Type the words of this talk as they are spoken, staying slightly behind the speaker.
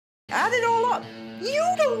Add it all up. You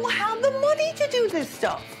don't have the money to do this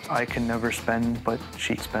stuff. I can never spend, but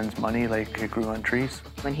she spends money like it grew on trees.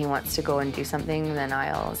 When he wants to go and do something, then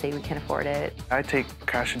I'll say we can't afford it. I take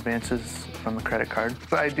cash advances from the credit card.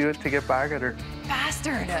 I do it to get back at her.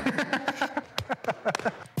 Bastard!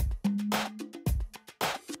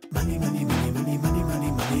 Money, money, money, money, money,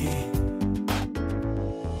 money, money.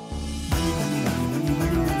 Money, money, money,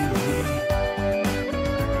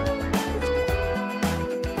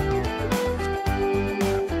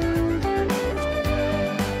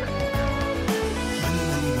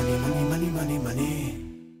 money, money, money, money.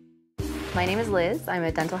 My name is Liz. I'm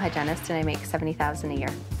a dental hygienist and I make $70,000 a year.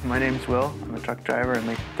 My name's Will. I'm a truck driver. I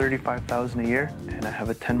make $35,000 a year, and I have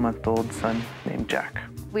a 10-month-old son named Jack.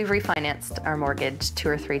 We've refinanced our mortgage 2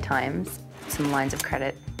 or 3 times. Some lines of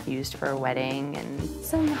credit used for a wedding and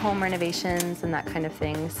some home renovations and that kind of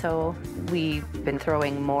thing. So we've been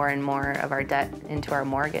throwing more and more of our debt into our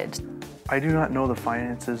mortgage. I do not know the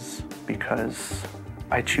finances because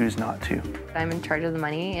I choose not to. I'm in charge of the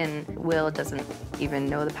money, and Will doesn't even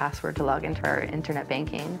know the password to log into our internet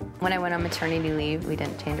banking. When I went on maternity leave, we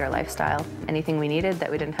didn't change our lifestyle. Anything we needed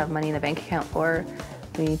that we didn't have money in the bank account for,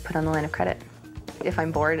 we put on the line of credit. If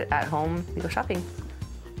I'm bored at home, we go shopping.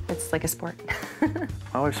 It's like a sport.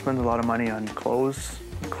 My wife spends a lot of money on clothes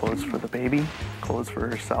for the baby, clothes for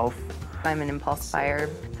herself. I'm an impulse buyer.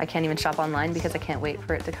 I can't even shop online because I can't wait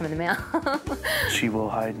for it to come in the mail. She will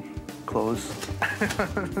hide clothes.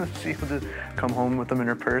 She will just come home with them in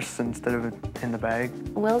her purse instead of in the bag.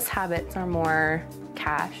 Will's habits are more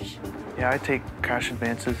cash. Yeah, I take cash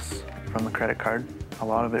advances from the credit card. A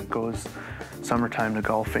lot of it goes summertime to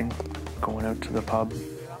golfing, going out to the pub.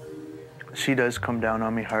 She does come down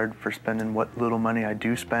on me hard for spending what little money I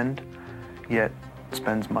do spend, yet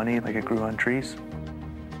spends money like it grew on trees.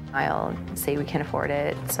 I'll say we can't afford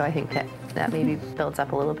it, so I think that maybe builds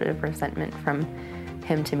up a little bit of resentment from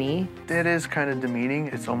him to me. It is kind of demeaning.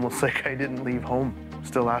 It's almost like I didn't leave home,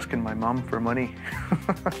 still asking my mom for money.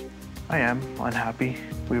 I am unhappy.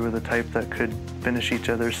 We were the type that could finish each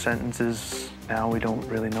other's sentences. Now we don't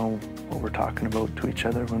really know what we're talking about to each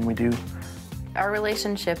other when we do. Our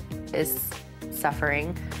relationship is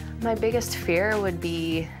suffering. My biggest fear would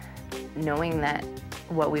be knowing that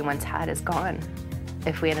what we once had is gone.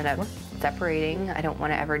 If we ended up separating, I don't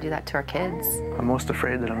want to ever do that to our kids. I'm most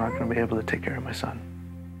afraid that I'm not going to be able to take care of my son.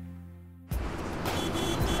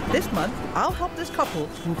 This month, I'll help this couple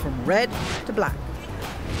move from red to black.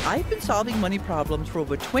 I've been solving money problems for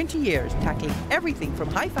over 20 years, tackling everything from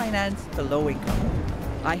high finance to low income.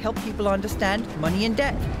 I help people understand money and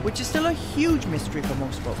debt, which is still a huge mystery for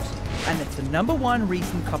most folks. And it's the #1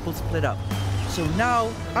 reason couples split up. So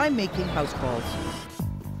now I'm making house calls.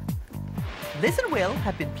 Liz and Will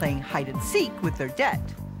have been playing hide and seek with their debt.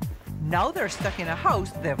 Now they're stuck in a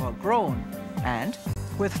house they've outgrown. And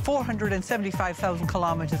with 475,000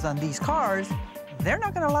 kilometers on these cars, they're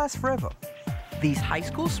not going to last forever. These high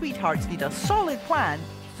school sweethearts need a solid plan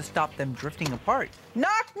to stop them drifting apart.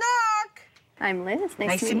 Knock, knock! I'm Liz.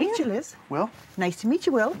 Nice to meet you, Liz. Will? Nice to meet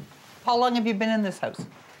you, Will. How long have you been in this house?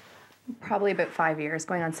 Probably about 5 years,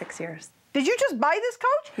 going on 6 years. Did you just buy this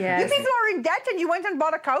couch? Yes. You people are in debt and you went and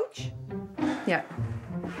bought a couch? Yeah.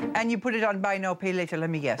 And you put it on buy now, pay later, let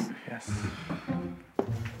me guess. Yes.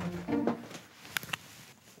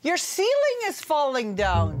 Your ceiling is falling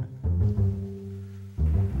down.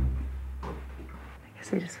 I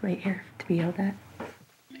guess we just wait here to be yelled at.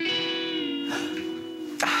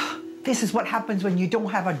 This is what happens when you don't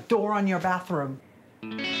have a door on your bathroom.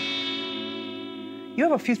 You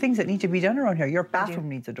have a few things that need to be done around here. Your bathroom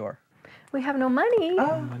needs a door. We have no money.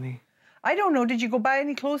 Money. I don't know. Did you go buy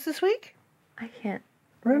any clothes this week? I can't.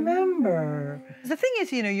 Remember. The thing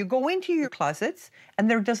is, you know, you go into your closets and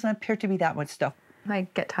there doesn't appear to be that much stuff. I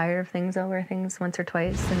get tired of things. I'll wear things once or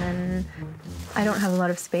twice, and then I don't have a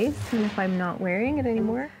lot of space. And if I'm not wearing it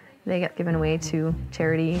anymore, they get given away to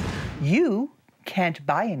charity. You can't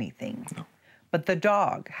buy anything, but the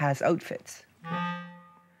dog has outfits.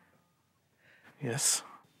 Yes.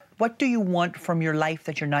 What do you want from your life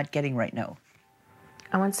that you're not getting right now?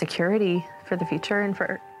 I want security for the future and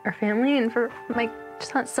for our family and for my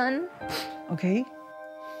son. Okay.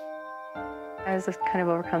 I was just kind of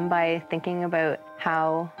overcome by thinking about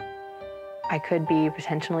how I could be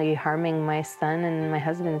potentially harming my son and my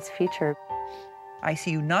husband's future. I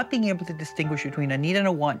see you not being able to distinguish between a need and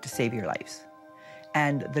a want to save your lives.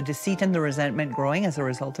 And the deceit and the resentment growing as a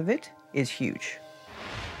result of it is huge.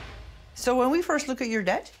 So when we first look at your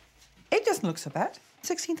debt, it doesn't look so bad.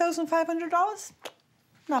 $16,500?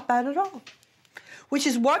 Not bad at all. Which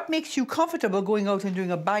is what makes you comfortable going out and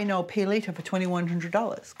doing a buy now, pay later for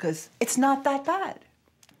 $2,100, because it's not that bad.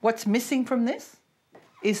 What's missing from this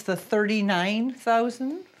is the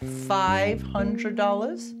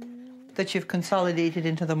 $39,500 that you've consolidated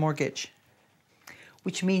into the mortgage,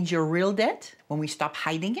 which means your real debt, when we stop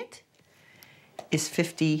hiding it, is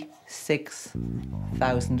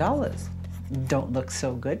 $56,000. Don't look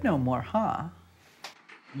so good no more, huh?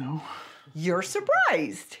 No. You're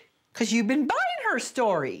surprised, because you've been buying her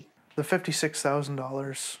story. The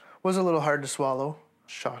 $56,000 was a little hard to swallow.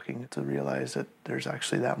 Shocking to realize that there's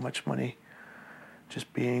actually that much money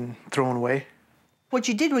just being thrown away. What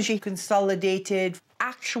you did was you consolidated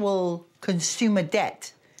actual consumer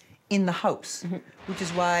debt in the house, which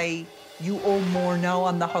is why you owe more now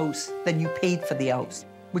on the house than you paid for the house,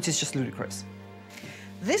 which is just ludicrous.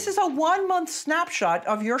 This is a 1-month snapshot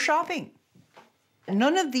of your shopping.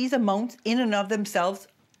 None of these amounts in and of themselves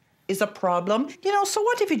is a problem. You know, so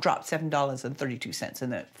what if you drop $7.32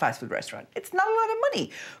 in a fast food restaurant? It's not a lot of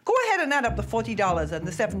money. Go ahead and add up the $40 and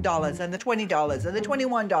the $7 and the $20 and the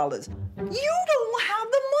 $21. You don't have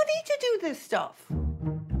the money to do this stuff.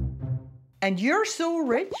 And you're so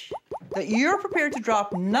rich that you're prepared to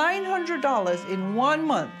drop $900 in 1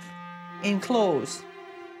 month in clothes.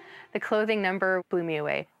 The clothing number blew me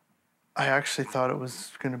away. I actually thought it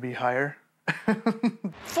was going to be higher.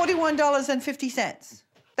 $41.50.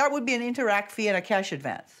 That would be an Interact fee and a cash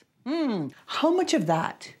advance. How much of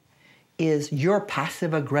that is your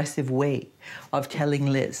passive-aggressive way of telling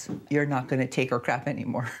Liz you're not going to take her crap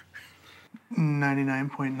anymore?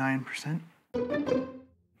 99.9%.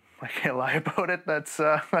 I can't lie about it. That's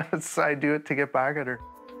I do it to get back at her.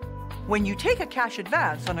 When you take a cash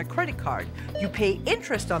advance on a credit card, you pay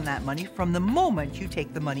interest on that money from the moment you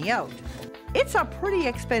take the money out. It's a pretty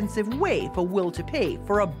expensive way for Will to pay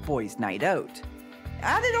for a boys' night out.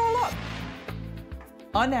 Add it all up.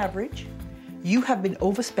 On average, you have been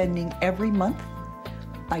overspending every month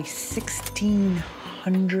by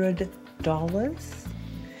 $1,600.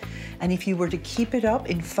 And if you were to keep it up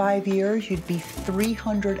in 5 years, you'd be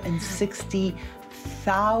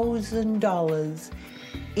 $360,000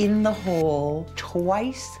 in the hole,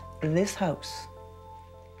 twice this house.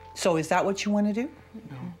 So is that what you want to do?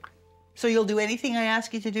 No. So you'll do anything I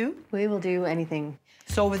ask you to do? We will do anything.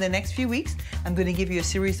 So over the next few weeks, I'm going to give you a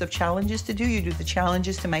series of challenges to do. You do the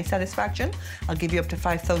challenges to my satisfaction. I'll give you up to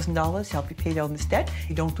 $5,000 to help you pay down this debt.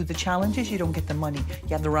 You don't do the challenges, you don't get the money. You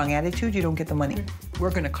have the wrong attitude, you don't get the money.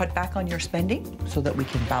 We're going to cut back on your spending so that we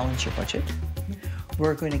can balance your budget.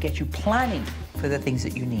 We're going to get you planning for the things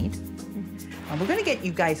that you need. And we're going to get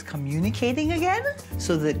you guys communicating again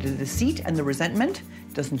so that the deceit and the resentment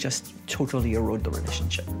doesn't just totally erode the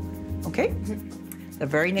relationship. Okay? The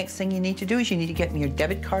very next thing you need to do is you need to get me your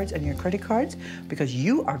debit cards and your credit cards because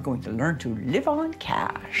you are going to learn to live on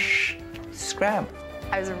cash. Scram.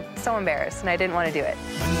 I was so embarrassed and I didn't want to do it.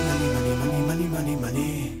 Money, money, money, money,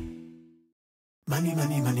 money. Money,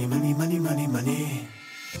 money, money, money, money, money, money.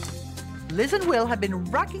 Liz and Will have been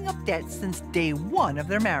racking up debts since day one of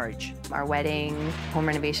their marriage. Our wedding, home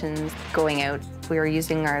renovations, going out, we were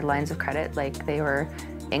using our lines of credit like they were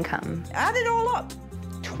income. Add it all up.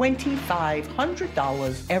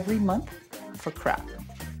 $2,500 every month for crap.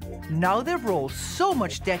 Now they've rolled so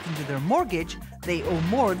much debt into their mortgage, they owe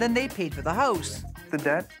more than they paid for the house. The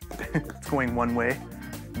debt, it's going one way,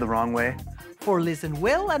 the wrong way. For Liz and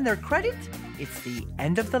Will and their credit, it's the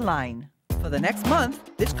end of the line. For the next month,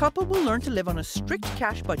 this couple will learn to live on a strict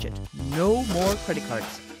cash budget. No more credit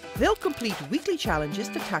cards. They'll complete weekly challenges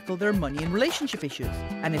to tackle their money and relationship issues.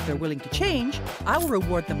 And if they're willing to change, I will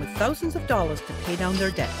reward them with thousands of dollars to pay down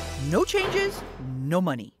their debt. No changes, no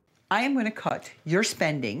money. I am going to cut your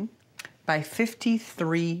spending by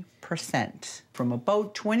 53%, from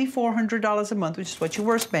about $2,400 a month, which is what you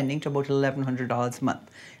were spending, to about $1,100 a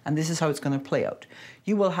month. And this is how it's going to play out.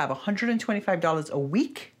 You will have $125 a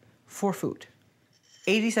week for food,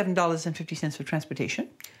 $87.50 for transportation,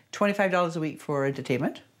 $25 a week for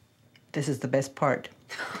entertainment. This is the best part.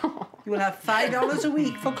 You will have $5 a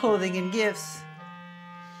week for clothing and gifts.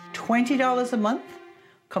 $20 a month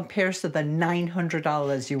compares to the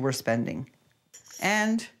 $900 you were spending.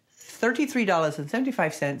 And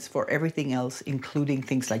 $33.75 for everything else, including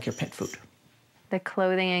things like your pet food. The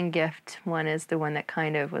clothing and gift one is the one that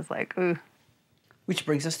kind of was like, ooh. Which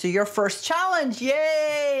brings us to your first challenge.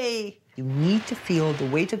 Yay! You need to feel the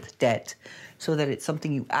weight of the debt so that it's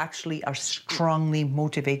something you actually are strongly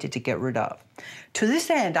motivated to get rid of. To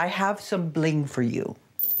this end, I have some bling for you.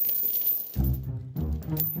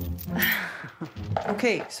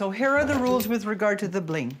 Okay, so here are the rules with regard to the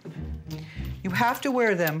bling. You have to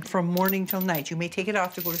wear them from morning till night. You may take it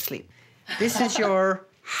off to go to sleep. This is your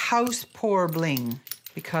house poor bling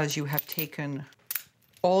because you have taken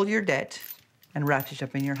all your debt and wrapped it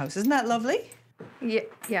up in your house. Isn't that lovely?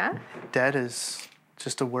 Yeah. Debt is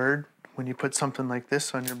just a word. When you put something like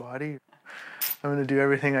this on your body, I'm going to do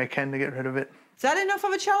everything I can to get rid of it. Is that enough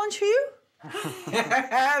of a challenge for you?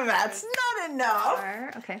 That's not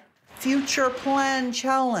enough. Okay. Future plan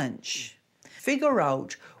challenge. Figure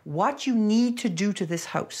out what you need to do to this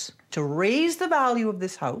house to raise the value of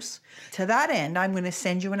this house. To that end, I'm going to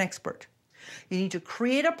send you an expert. You need to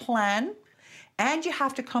create a plan, and you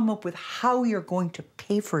have to come up with how you're going to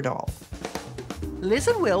pay for it all. Liz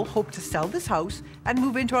and Will hope to sell this house and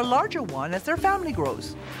move into a larger one as their family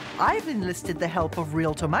grows. I've enlisted the help of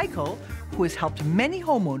Realtor Michael, who has helped many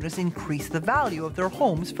homeowners increase the value of their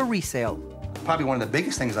homes for resale. Probably one of the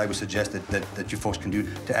biggest things I would suggest that you folks can do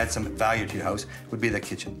to add some value to your house would be the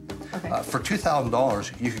kitchen. Okay. For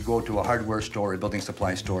 $2,000, you could go to a hardware store, a building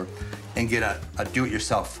supply store, and get a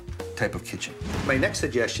do-it-yourself type of kitchen. My next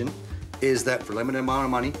suggestion is that for a limited amount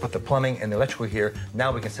of money, put the plumbing and the electrical here.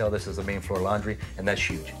 Now we can sell this as a main floor laundry, and that's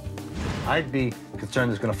huge. I'd be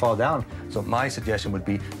concerned it's going to fall down, so my suggestion would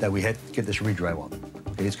be that we get this re-drywall.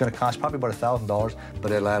 Okay, it's going to cost probably about $1,000,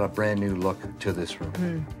 but it'll add a brand new look to this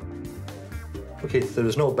room. Okay, so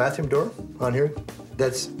there's no bathroom door on here.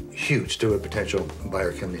 That's huge to a potential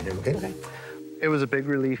buyer coming in here, okay? It was a big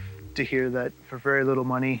relief to hear that for very little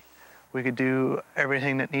money, we could do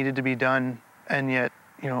everything that needed to be done and yet,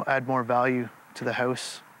 add more value to the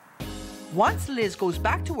house. Once Liz goes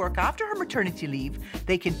back to work after her maternity leave,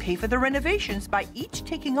 they can pay for the renovations by each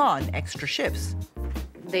taking on extra shifts.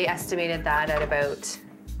 They estimated that at about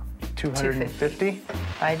 $250.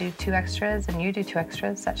 If I do 2 extras and you do 2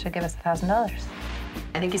 extras, that should give us $1,000.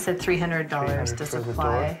 I think you said $300 to for the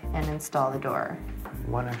supply and install the door.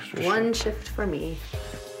 One extra One shift for me.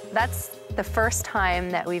 That's the first time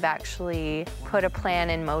that we've actually put a plan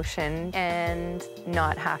in motion and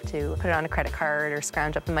not have to put it on a credit card or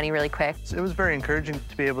scrounge up the money really quick. It was very encouraging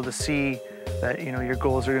to be able to see that, your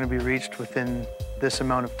goals are going to be reached within this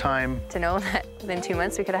amount of time. To know that within 2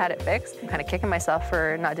 months we could have had it fixed. I'm kind of kicking myself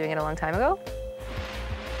for not doing it a long time ago.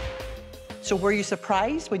 So were you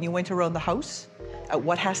surprised when you went around the house at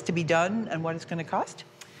what has to be done and what it's going to cost?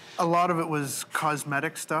 A lot of it was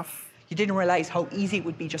cosmetic stuff. You didn't realize how easy it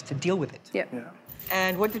would be just to deal with it. Yep. Yeah.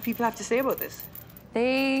 And what did people have to say about this?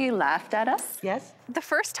 They laughed at us. Yes? The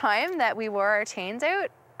first time that we wore our chains out,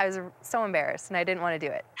 I was so embarrassed and I didn't want to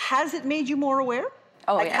do it. Has it made you more aware?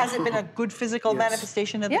 Oh, like, yeah. has it been a good physical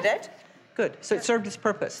manifestation of the Yeah. debt? Good. So it served its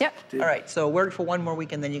purpose? Yep. All right. So wear it for one more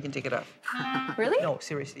week and then you can take it off. Really? No,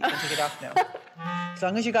 seriously. You can take it off now. As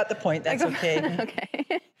long as you got the point, that's okay.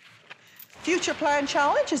 Okay. Future plan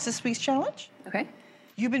challenge is this week's challenge. Okay.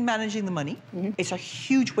 You've been managing the money. It's a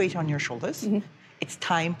huge weight on your shoulders. It's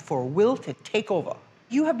time for Will to take over.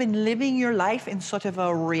 You have been living your life in sort of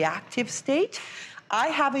a reactive state. I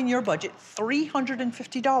have in your budget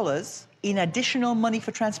 $350 in additional money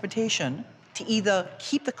for transportation to either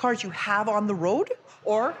keep the cars you have on the road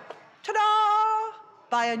or, ta-da,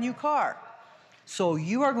 buy a new car. So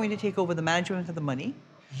you are going to take over the management of the money.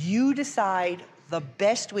 You decide the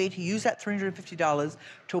best way to use that $350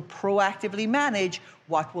 to proactively manage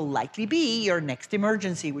what will likely be your next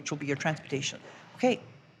emergency, which will be your transportation. Okay,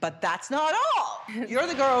 but that's not all. You're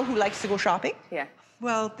the girl who likes to go shopping. Yeah.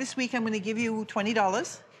 Well, this week I'm going to give you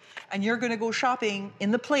 $20, and you're going to go shopping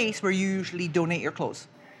in the place where you usually donate your clothes.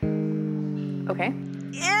 Okay.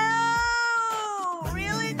 Ew!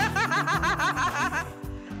 Really?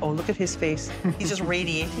 Oh, look at his face. He's just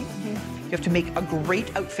radiating. You have to make a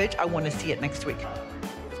great outfit. I want to see it next week.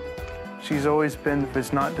 She's always been, if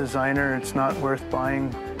it's not designer, it's not worth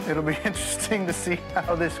buying. It'll be interesting to see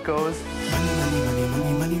how this goes. Money, money, money,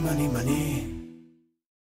 money, money, money, money.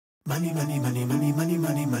 Money, money, money, money, money,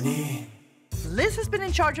 money, money. Liz has been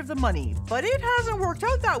in charge of the money, but it hasn't worked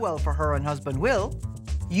out that well for her and husband Will.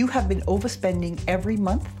 You have been overspending every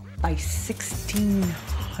month by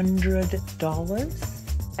 $1,600.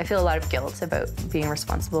 I feel a lot of guilt about being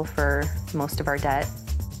responsible for most of our debt.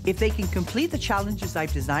 If they can complete the challenges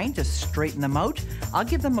I've designed to straighten them out, I'll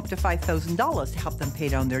give them up to $5,000 to help them pay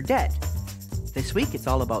down their debt. This week, it's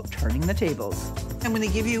all about turning the tables. I'm going to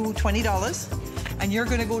give you $20, and you're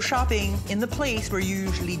going to go shopping in the place where you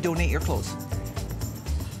usually donate your clothes.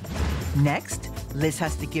 Next, Liz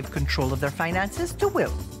has to give control of their finances to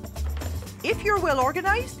Will. If you're well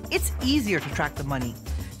organized, it's easier to track the money.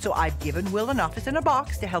 So I've given Will an office and a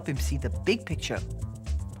box to help him see the big picture.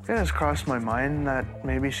 It has crossed my mind that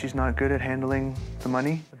maybe she's not good at handling the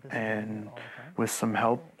money, and with some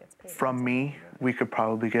help from me, we could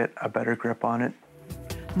probably get a better grip on it.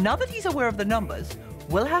 Now that he's aware of the numbers,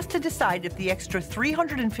 Will has to decide if the extra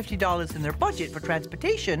 $350 in their budget for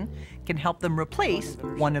transportation can help them replace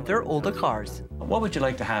one of their older cars. What would you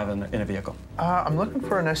like to have in a vehicle? I'm looking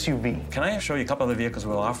for an SUV. Can I show you a couple of the vehicles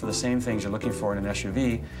we'll offer the same things you're looking for in an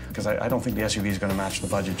SUV? Because I don't think the SUV is going to match the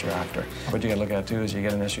budget you're after. What you got to look at, too, is you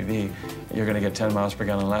get an SUV, you're going to get 10 miles per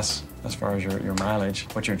gallon less as far as your mileage.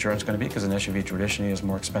 What's your insurance going to be? Because an SUV traditionally is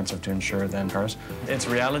more expensive to insure than cars. It's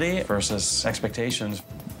reality versus expectations.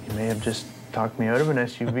 You may have just talked me out of an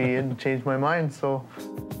SUV and changed my mind, so...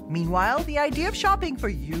 Meanwhile, the idea of shopping for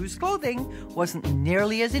used clothing wasn't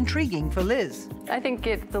nearly as intriguing for Liz. I think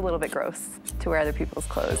it's a little bit gross to wear other people's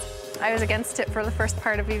clothes. I was against it for the first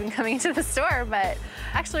part of even coming into the store, but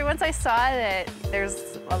actually once I saw that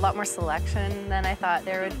there's a lot more selection than I thought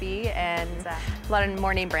there would be, and a lot of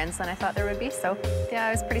more name brands than I thought there would be, so yeah,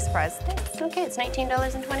 I was pretty surprised. Okay, it's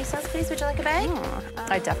 $19.20, please. Would you like a bag?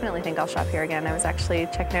 I definitely think I'll shop here again. I was actually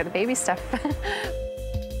checking out the baby stuff.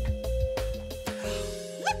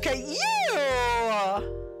 Look at you!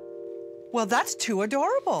 Well, that's too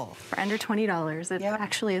adorable. For under $20, it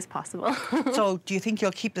actually is possible. So, do you think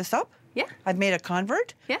you'll keep this up? Yeah. I've made a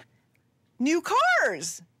convert? Yeah. New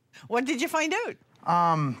cars! What did you find out?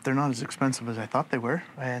 They're not as expensive as I thought they were,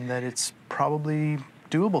 and that it's probably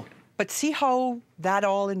doable. But see how that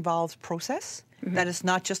all involves process? Mm-hmm. That it's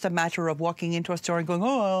not just a matter of walking into a store and going,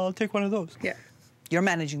 oh, I'll take one of those. Yeah. You're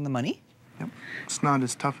managing the money. Yep. It's not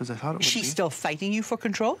as tough as I thought it would be. She's still fighting you for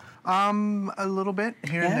control? A little bit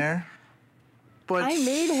here and there. But I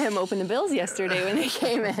made him open the bills yesterday when they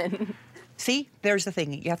came in. See, there's the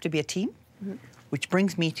thing. You have to be a team, which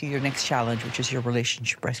brings me to your next challenge, which is your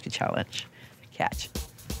relationship rescue challenge. Catch.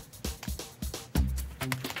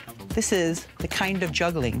 This is the kind of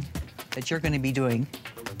juggling that you're going to be doing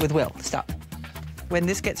with Will. Stop. When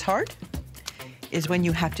this gets hard is when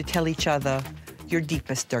you have to tell each other your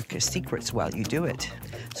deepest, darkest secrets while you do it.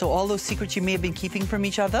 So all those secrets you may have been keeping from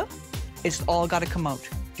each other, it's all got to come out.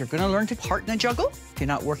 You're going to learn to partner juggle. If you're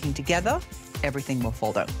not working together, everything will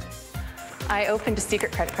fall down. I opened a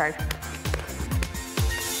secret credit card.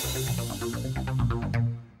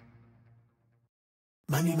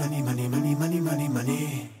 Money, money, money, money, money, money,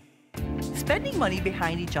 money. Spending money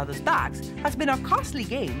behind each other's backs has been a costly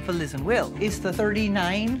game for Liz and Will. Is the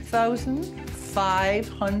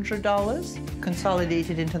 $39,500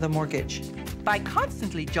 consolidated into the mortgage? By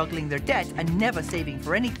constantly juggling their debt and never saving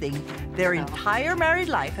for anything, their entire married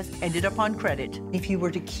life has ended up on credit. If you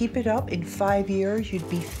were to keep it up in 5 years, you'd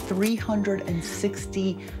be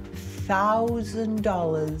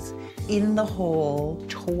 $360,000 in the hole,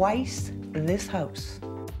 twice this house.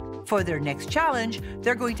 For their next challenge,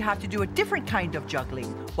 they're going to have to do a different kind of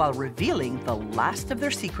juggling while revealing the last of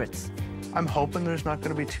their secrets. I'm hoping there's not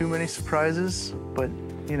going to be too many surprises, but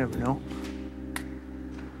you never know.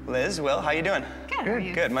 Liz, Will, how you doing? Good. How are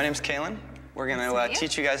you? Good. My name's Kaylin. We're going to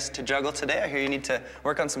teach you guys to juggle today. I hear you need to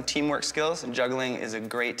work on some teamwork skills, and juggling is a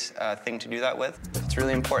great thing to do that with. It's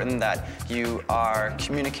really important that you are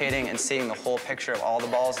communicating and seeing the whole picture of all the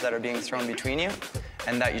balls that are being thrown between you,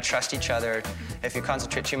 and that you trust each other. If you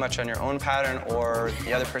concentrate too much on your own pattern or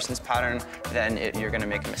the other person's pattern, then you're going to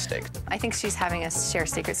make a mistake. I think she's having us share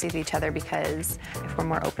secrets with each other because if we're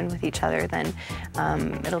more open with each other, then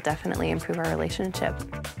it'll definitely improve our relationship.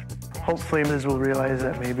 Hopefully Liz will realize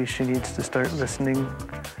that maybe she needs to start listening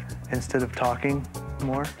instead of talking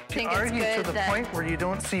more. She argues to the point where you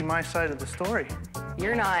don't see my side of the story.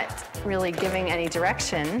 You're not really giving any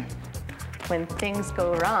direction when things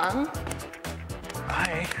go wrong.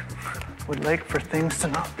 I would like for things to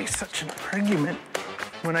not be such an argument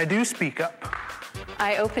when I do speak up.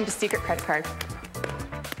 I opened a secret credit card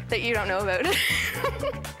that you don't know about.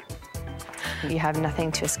 You have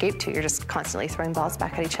nothing to escape to. You're just constantly throwing balls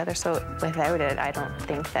back at each other. So without it, I don't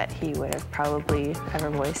think that he would have probably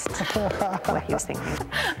ever voiced what he was thinking.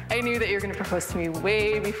 I knew that you were going to propose to me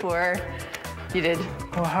way before you did.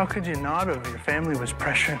 Well, how could you not have? Your family was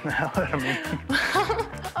pressuring the hell out of me.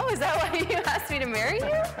 Oh, is that why you asked me to marry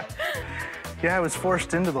you? Yeah, I was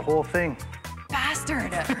forced into the whole thing.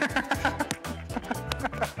 Bastard.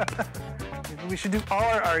 We should do all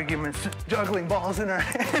our arguments juggling balls in our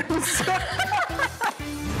hands.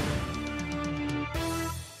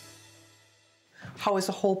 How has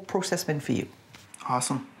the whole process been for you?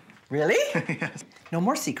 Awesome. Really? Yes. No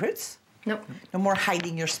more secrets? Nope. No more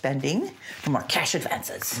hiding your spending? No more cash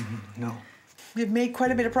advances? No. We've made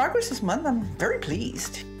quite a bit of progress this month. I'm very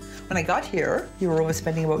pleased. When I got here, you were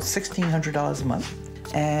overspending about $1,600 a month,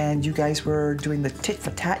 and you guys were doing the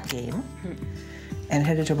tit-for-tat game and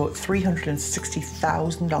headed to about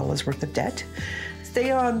 $360,000 worth of debt.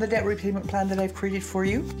 Stay on the debt repayment plan that I've created for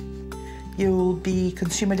you. You'll be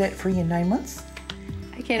consumer debt-free in 9 months,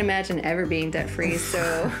 I can't imagine ever being debt-free,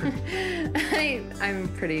 so I'm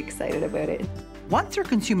pretty excited about it. Once their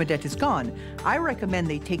consumer debt is gone, I recommend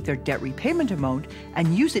they take their debt repayment amount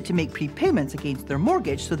and use it to make prepayments against their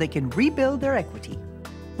mortgage so they can rebuild their equity.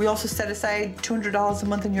 We also set aside $200 a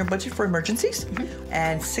month in your budget for emergencies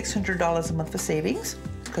and $600 a month for savings,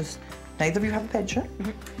 because neither of you have a pension.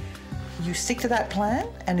 You stick to that plan,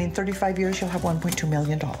 and in 35 years, you'll have $1.2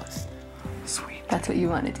 million. Sweet. That's what you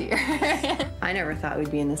wanted to hear. I never thought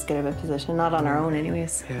we'd be in this good of a position, not on our own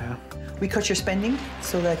anyways. Yeah. We cut your spending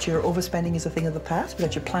so that your overspending is a thing of the past, but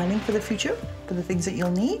that you're planning for the future, for the things that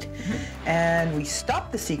you'll need. And we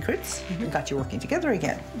stopped the secrets and got you working together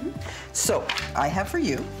again. So I have for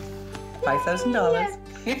you $5,000.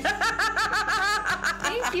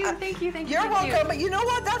 Thank you, thank you, thank you. You're welcome, but you know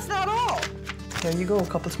what? That's not all. There you go,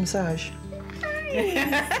 couples massage.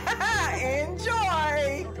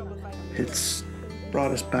 Enjoy! It's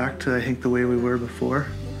brought us back to, I think, the way we were before.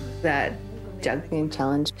 That juggling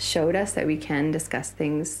challenge showed us that we can discuss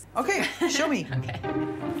things. Okay, show me. Okay.